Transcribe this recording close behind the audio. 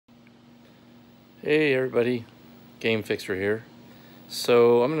Hey everybody, Game Fixer here.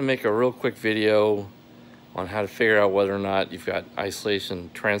 So I'm going to make a real quick video on how to figure out whether or not you've got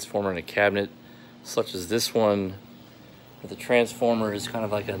isolation transformer in a cabinet, such as this one, where the transformer is kind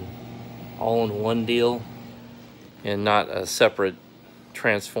of like an all-in-one deal and not a separate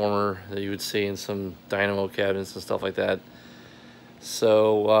transformer that you would see in some dynamo cabinets and stuff like that.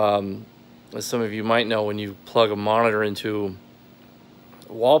 So as some of you might know, when you plug a monitor into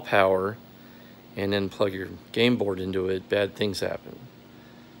wall power and then plug your game board into it, bad things happen.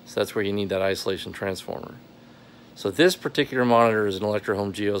 So that's where you need that isolation transformer. So this particular monitor is an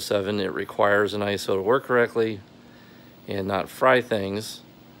Electrohome G07. It requires an ISO to work correctly and not fry things.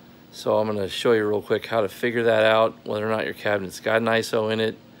 So I'm going to show you real quick how to figure that out, whether or not your cabinet's got an ISO in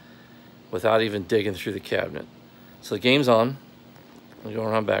it, without even digging through the cabinet. So the game's on. I'll go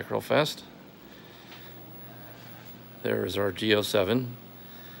around back real fast. There's our G07.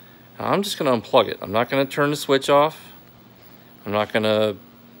 I'm just going to unplug it. I'm not going to turn the switch off. I'm not going to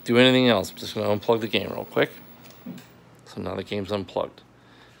do anything else. I'm just going to unplug the game real quick. So now the game's unplugged.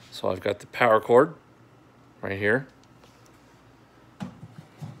 So I've got the power cord right here.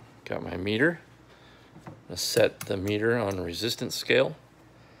 Got my meter. I'm going to set the meter on a resistance scale.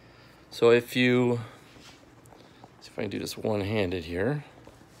 So if you, let's see if I can do this one-handed here.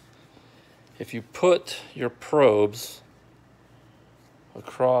 If you put your probes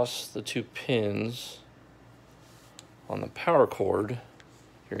across the two pins on the power cord,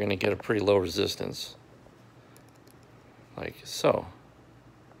 you're going to get a pretty low resistance, like so.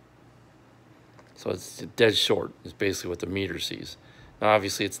 So it's dead short is basically what the meter sees. Now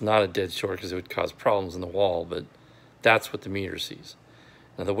obviously it's not a dead short because it would cause problems in the wall, but that's what the meter sees.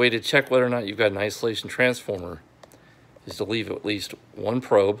 Now the way to check whether or not you've got an isolation transformer is to leave at least one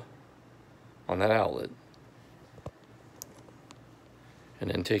probe on that outlet. And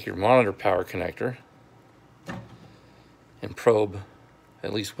then take your monitor power connector and probe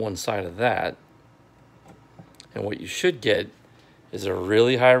at least one side of that. And what you should get is a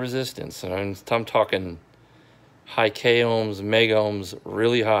really high resistance. And I'm talking high K ohms, mega ohms,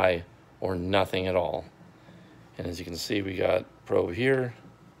 really high, or nothing at all. And as you can see, we got probe here,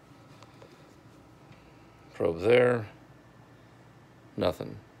 probe there,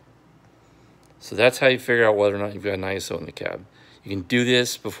 nothing. So that's how you figure out whether or not you've got an ISO in the cab. You can do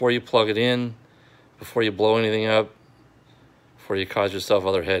this before you plug it in, before you blow anything up, before you cause yourself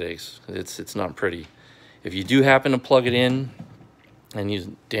other headaches. It's not pretty. If you do happen to plug it in and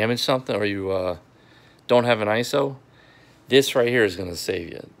you damage something, or you don't have an ISO, this right here is going to save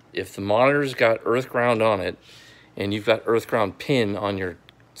you. If the monitor's got earth ground on it and you've got earth ground pin on your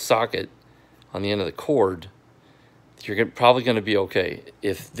socket on the end of the cord, you're probably going to be okay.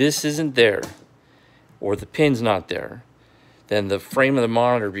 If this isn't there, or the pin's not there, then the frame of the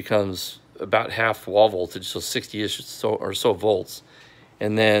monitor becomes about half wall voltage, so 60-ish or so volts.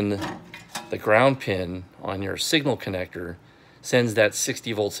 And then the ground pin on your signal connector sends that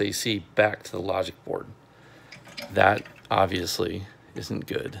 60 volts AC back to the logic board. That obviously isn't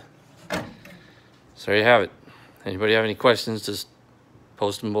good. So there you have it. Anybody have any questions, just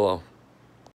post them below.